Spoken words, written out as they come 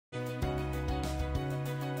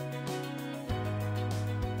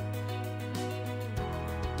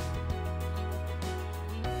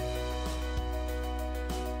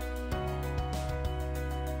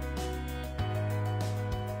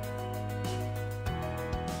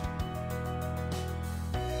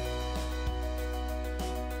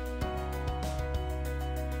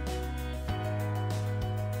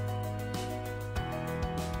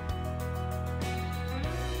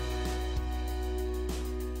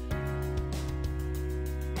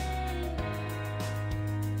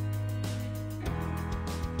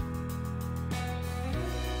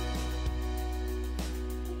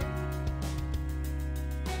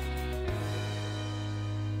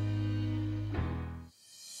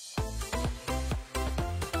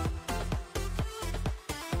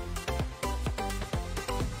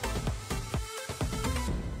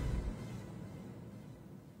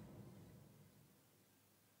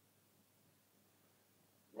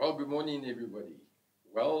Well, good morning, everybody.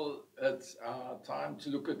 Well, it's our time to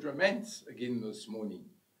look at romance again this morning.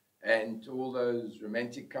 And to all those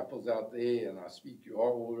romantic couples out there, and I speak, you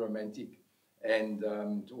are all romantic, and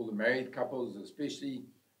to all the married couples especially,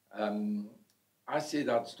 I said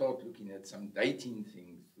I'd start looking at some dating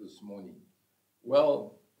things this morning.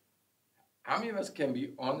 Well, how many of us can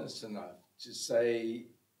be honest enough to say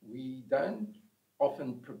we don't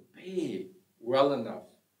often prepare well enough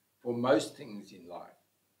for most things in life?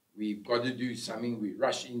 We've got to do something, we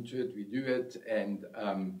rush into it, we do it, and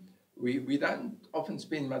we don't often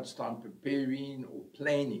spend much time preparing or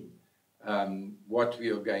planning what we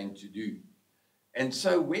are going to do. And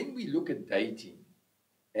so when we look at dating,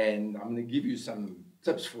 and I'm going to give you some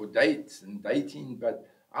tips for dates and dating, but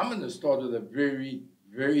I'm going to start with a very,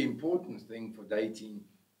 very important thing for dating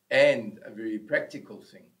and a very practical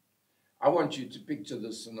thing. I want you to picture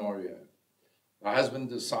this scenario. The husband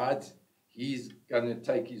decides he's going to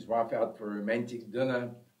take his wife out for a romantic dinner.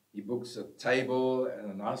 He books a table at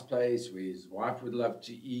a nice place where his wife would love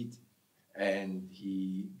to eat. And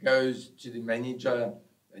he goes to the manager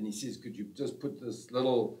and he says, could you just put this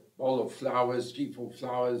little bowl of flowers, 3-4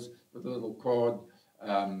 flowers with a little card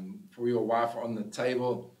for your wife on the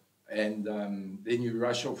table. And then you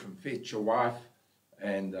rush off and fetch your wife.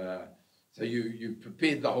 And so you've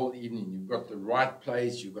prepared the whole evening. You've got the right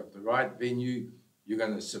place. You've got the right venue. You're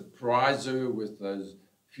going to surprise her with those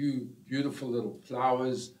few beautiful little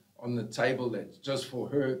flowers on the table that's just for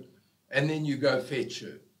her. And then you go fetch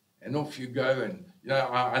her. And off you go. And, you know,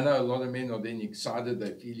 I know a lot of men are then excited.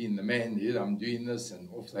 They're feeling the man, here, I'm doing this. And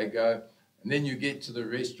off they go. And then you get to the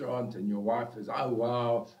restaurant and your wife is, oh,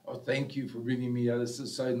 wow. Oh, thank you for bringing me. Oh, this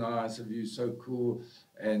is so nice of you. So cool.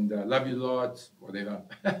 And love you lots, whatever.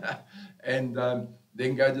 And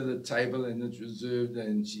then go to the table and it's reserved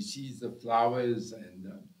and she sees the flowers and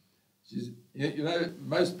she's, you know,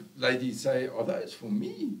 most ladies say, are those for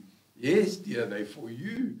me? Yes, dear, they're for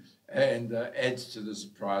you. And adds to the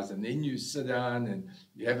surprise. And then you sit down and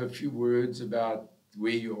you have a few words about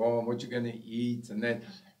where you are and what you're going to eat and that.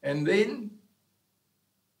 And then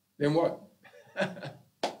what?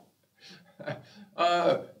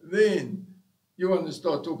 Then you want to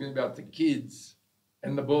start talking about the kids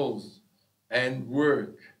and the bills and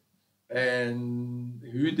work and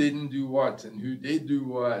who didn't do what and who did do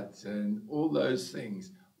what and all those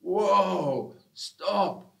things. Whoa,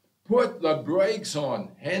 stop. Put the brakes on,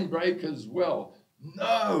 handbrake as well.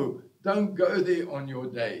 No, don't go there on your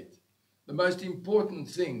date. The most important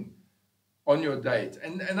thing on your date,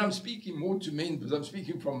 and I'm speaking more to men because I'm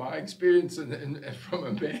speaking from my experience and from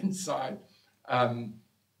a man's side,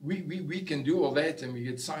 we can do all that and we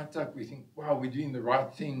get psyched up. We think, wow, we're doing the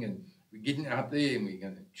right thing and we're getting out there and we're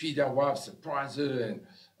going to treat our wife, surprise her and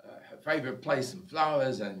her favorite place and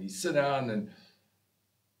flowers, and we sit down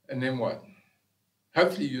and then what?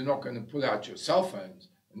 Hopefully you're not going to pull out your cell phones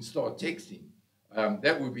and start texting.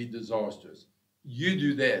 That would be disastrous. You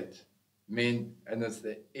do that, men, and it's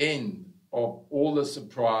the end of all the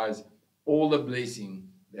surprise, all the blessing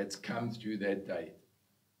that's come through that date.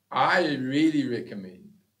 I really recommend,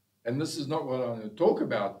 and this is not what I'm going to talk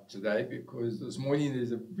about today because this morning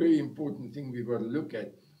there's a very important thing we've got to look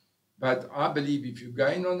at, but I believe if you're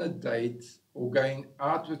going on a date or going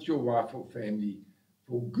out with your wife or family,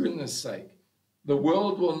 for goodness sake, the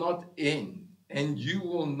world will not end and you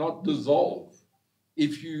will not dissolve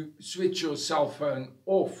if you switch your cell phone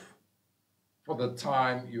off for the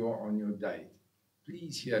time you are on your date.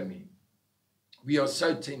 Please hear me. We are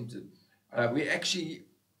so tempted. We actually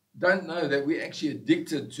don't know that we're actually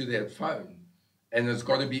addicted to that phone and it's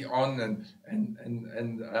got to be on.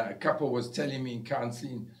 And a couple was telling me in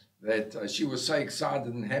counseling that she was so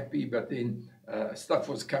excited and happy, but then stuff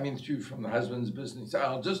was coming through from the husband's business. So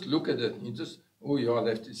I'll just look at it and you just, oh, yeah, I'll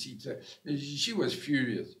have to see it. She was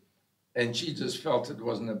furious and she just felt it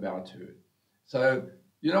wasn't about her. So,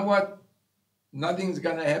 you know what? Nothing's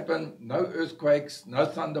going to happen. No earthquakes, no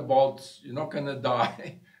thunderbolts. You're not going to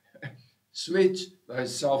die. Switch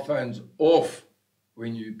those cell phones off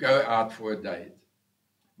when you go out for a date.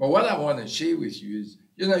 But what I want to share with you is,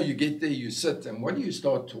 you know, you get there, you sit, and what do you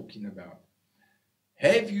start talking about?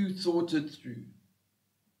 Have you thought it through?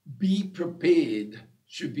 Be prepared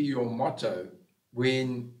should be your motto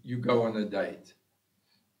when you go on a date.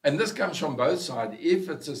 And this comes from both sides. If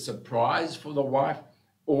it's a surprise for the wife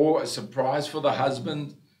or a surprise for the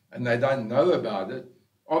husband and they don't know about it,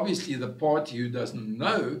 obviously the party who doesn't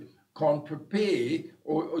know can't prepare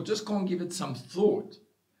or just can't give it some thought.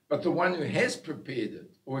 But the one who has prepared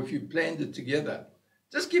it, or if you planned it together,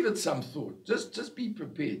 just give it some thought. Just be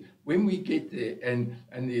prepared. When we get there and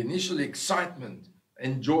the initial excitement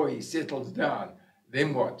and joy settles down,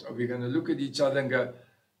 then what? Are we going to look at each other and go,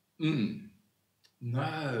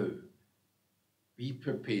 no, be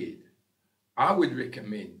prepared. I would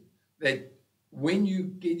recommend that when you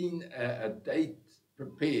get in a date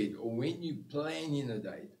prepared, or when you plan in a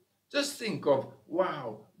date, just think of,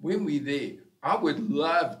 wow, when we're there, I would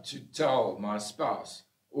love to tell my spouse,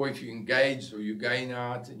 or if you're engaged or you're going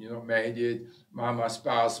out and you're not married yet, my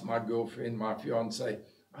spouse, my girlfriend, my fiance,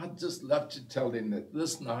 I'd just love to tell them that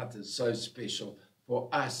this night is so special for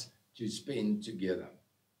us to spend together.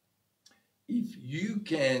 If you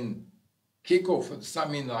can kick off with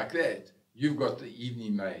something like that, you've got the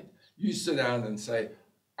evening made. You sit down and say,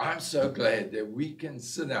 I'm so glad that we can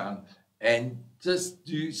sit down and just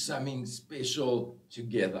do something special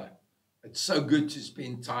together. It's so good to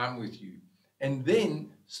spend time with you. And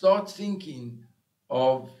then start thinking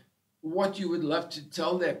of what you would love to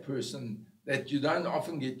tell that person that you don't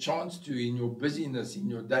often get a chance to in your busyness, in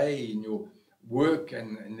your day, in your work,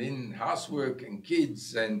 and then housework and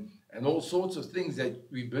kids and all sorts of things that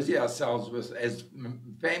we busy ourselves with as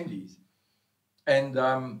families. And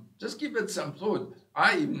just give it some thought.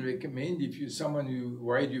 I even recommend, if you're someone who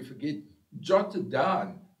worried you forget, jot it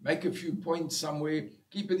down, make a few points somewhere,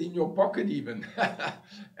 keep it in your pocket even.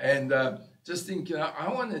 And just think, you know,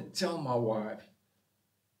 I want to tell my wife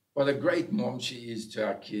what a great mom she is to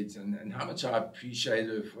our kids, and how much I appreciate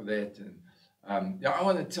her for that. And yeah, I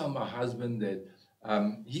want to tell my husband that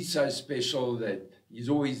he's so special, that he's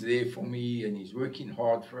always there for me and he's working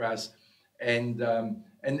hard for us. And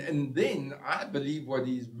then I believe what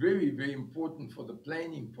is very, very important for the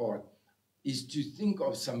planning part is to think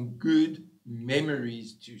of some good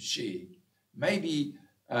memories to share. Maybe,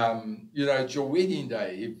 you know, it's your wedding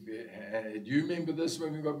day. Do you remember this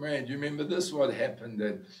when we got married? Do you remember this, what happened?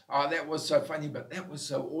 And, oh, that was so funny, but that was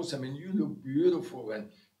so awesome. And you look beautiful. And,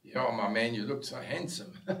 you know, my man, you look so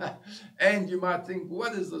handsome. And you might think,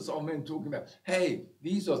 what is this old man talking about? Hey,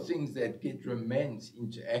 these are things that get romance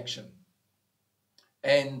into action.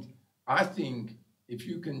 And I think if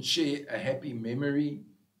you can share a happy memory,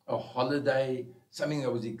 a holiday, something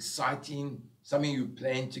that was exciting, something you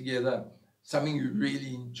planned together, something you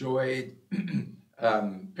really enjoyed,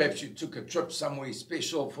 perhaps you took a trip somewhere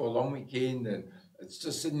special for a long weekend, and it's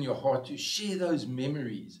just in your heart to share those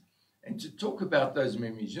memories and to talk about those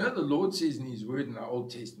memories. You know, the Lord says in his word in the Old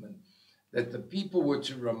Testament that the people were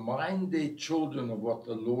to remind their children of what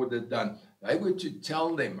the Lord had done. They were to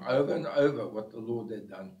tell them over and over what the Lord had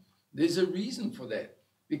done. There's a reason for that,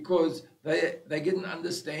 because they get an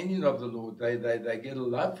understanding of the Lord. They get a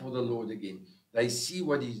love for the Lord again. They see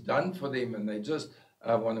what he's done for them, and they just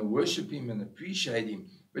want to worship him and appreciate him.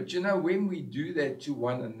 But you know, when we do that to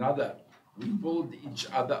one another, we build each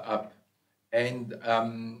other up, and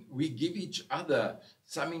we give each other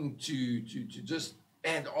something to just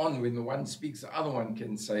add on. When the one speaks, the other one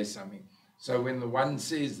can say something. So when the one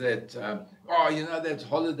says that, oh, you know, that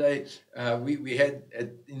holiday we had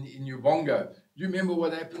in Ubongo, do you remember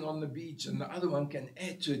what happened on the beach? And the other one can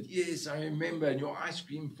add to it, yes, I remember, and your ice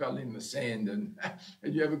cream fell in the sand, and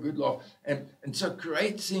you have a good laugh. And so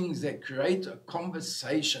create things that create a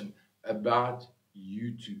conversation about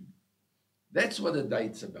you two. That's what a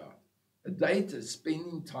date's about. A date is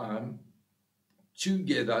spending time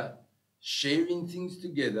together, sharing things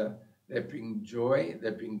together that bring joy,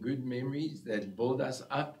 that bring good memories, that build us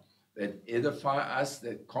up, that edify us,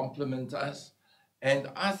 that compliment us. And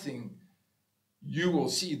I think you will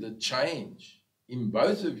see the change in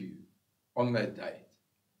both of you on that date.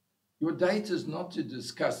 Your date is not to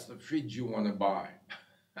discuss the fridge you want to buy.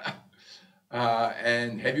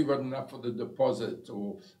 And have you got enough for the deposit?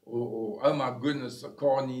 Or oh my goodness, the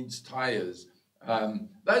car needs tires.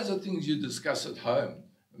 Those are things you discuss at home.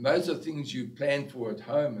 And those are things you plan for at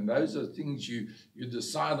home. And those are things you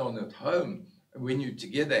decide on at home. And when you're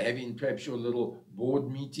together, having perhaps your little board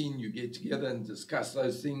meeting, you get together and discuss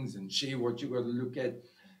those things and share what you've got to look at.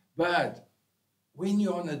 But when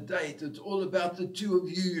you're on a date, it's all about the two of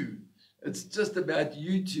you. It's just about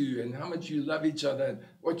you two and how much you love each other and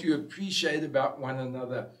what you appreciate about one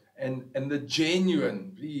another. And the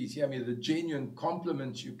genuine, please hear me, the genuine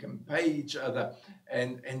compliments you can pay each other.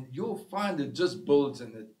 And you'll find it just builds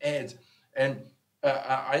and it adds. And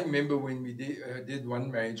I remember when we did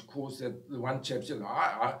one marriage course, that the one chap said,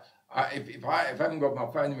 if I haven't got my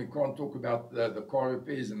phone and we can't talk about the car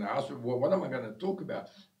repairs in the house, well, what am I going to talk about?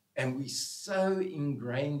 And we're so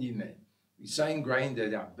ingrained in that. We're so ingrained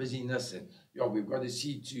in our busyness, and we've got to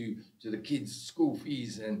see to the kids' school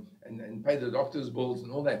fees and pay the doctor's bills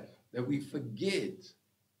and all that, that we forget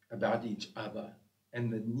about each other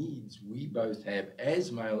and the needs we both have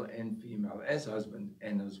as male and female, as husband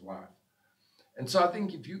and as wife. And so I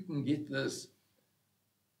think if you can get this,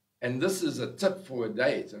 And this is a tip for a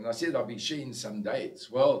date. And I said I'll be sharing some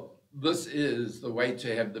dates. Well, this is the way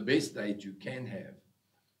to have the best date you can have.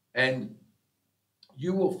 And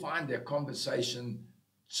you will find that conversation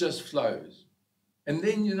just flows. And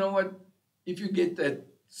then, you know what? If you get that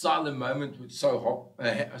silent moment, which so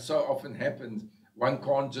often happens, one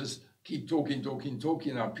can't just keep talking.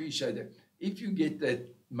 I appreciate it. If you get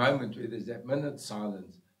that moment where there's that minute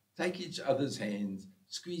silence, take each other's hands,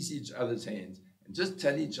 squeeze each other's hands, and just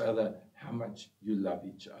tell each other how much you love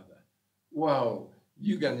each other. Wow,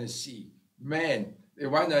 you're going to see, man, there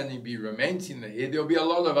won't only be romance in the air, there'll be a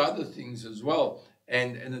lot of other things as well.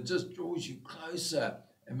 And it just draws you closer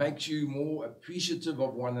and makes you more appreciative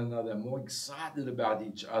of one another, more excited about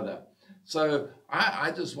each other. So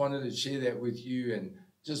I just wanted to share that with you, and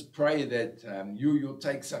just pray that you'll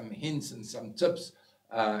take some hints and some tips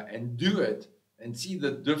and do it and see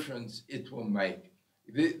the difference it will make.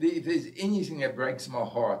 If there's anything that breaks my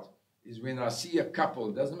heart, is when I see a couple,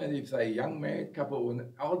 it doesn't matter if they're a young married couple or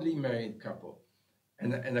an elderly married couple,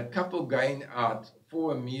 and a couple going out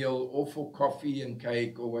for a meal or for coffee and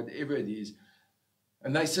cake or whatever it is,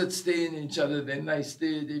 and they sit staring at each other, then they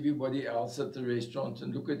stare at everybody else at the restaurant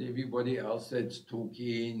and look at everybody else that's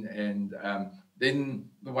talking, and then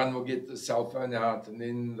the one will get the cell phone out, and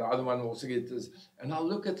then the other one will also get this. And I'll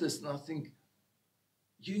look at this and I think,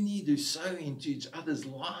 you need to sow into each other's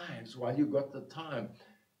lives while you've got the time.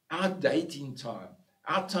 Our dating time,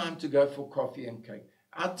 our time to go for coffee and cake,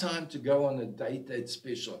 our time to go on a date that's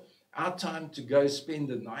special, our time to go spend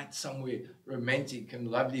the night somewhere romantic and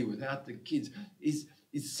lovely without the kids is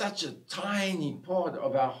such a tiny part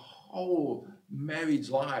of our whole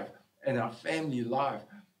marriage life and our family life,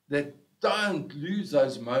 that don't lose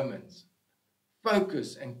those moments.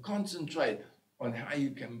 Focus and concentrate on how you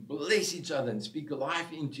can bless each other and speak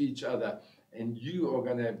life into each other, and you are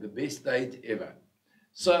going to have the best date ever.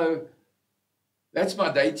 So that's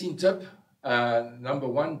my dating tip. Number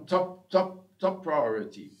one, top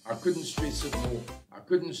priority. I couldn't stress it more. I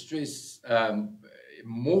couldn't stress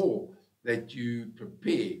more that you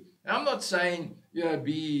prepare. And I'm not saying,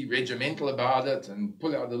 be regimental about it and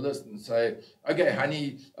pull out the list and say, okay,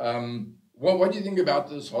 honey, what do you think about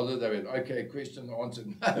this holiday? Okay, question answered.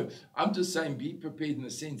 No, I'm just saying be prepared in the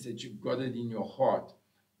sense that you've got it in your heart,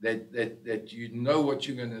 that you know what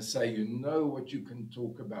you're going to say, you know what you can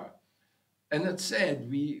talk about. And it's sad,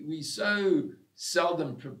 we so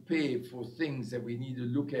seldom prepare for things that we need to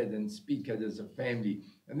look at and speak at as a family.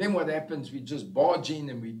 And then what happens, we just barge in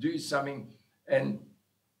and we do something. And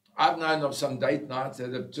I've known of some date nights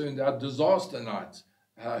that have turned out disaster nights,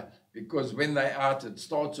 because when they're out, it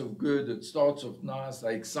starts off good, it starts off nice,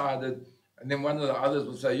 they're excited. And then one of the others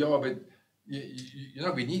will say, yeah, but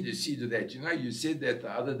we need to see to that. You said that the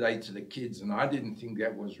other day to the kids, and I didn't think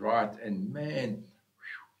that was right. And man,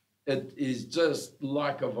 it is just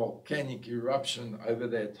like a volcanic eruption over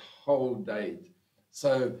that whole date.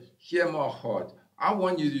 So hear my heart. I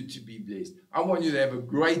want you to be blessed. I want you to have a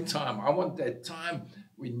great time. I want that time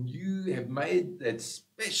when you have made that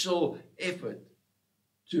special effort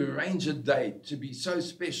to arrange a date to be so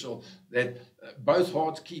special that both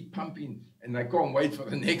hearts keep pumping and they can't wait for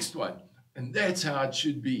the next one. And that's how it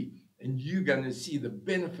should be. And you're going to see the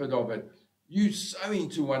benefit of it. You sow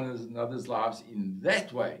into one another's lives in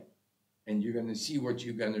that way, and you're going to see what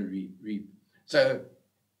you're going to reap. So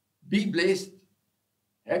be blessed,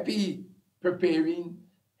 happy preparing,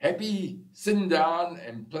 happy sitting down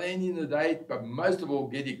and planning the date, but most of all,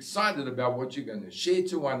 get excited about what you're going to share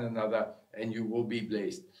to one another, and you will be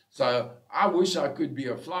blessed. So I wish I could be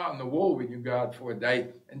a fly on the wall when you go out for a date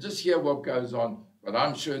and just hear what goes on, but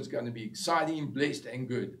I'm sure it's going to be exciting, blessed, and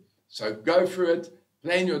good. So go for it,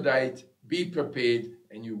 plan your date, be prepared,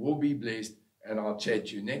 and you will be blessed. And I'll chat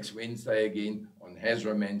to you next Wednesday again on Has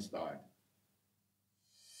Romance Died.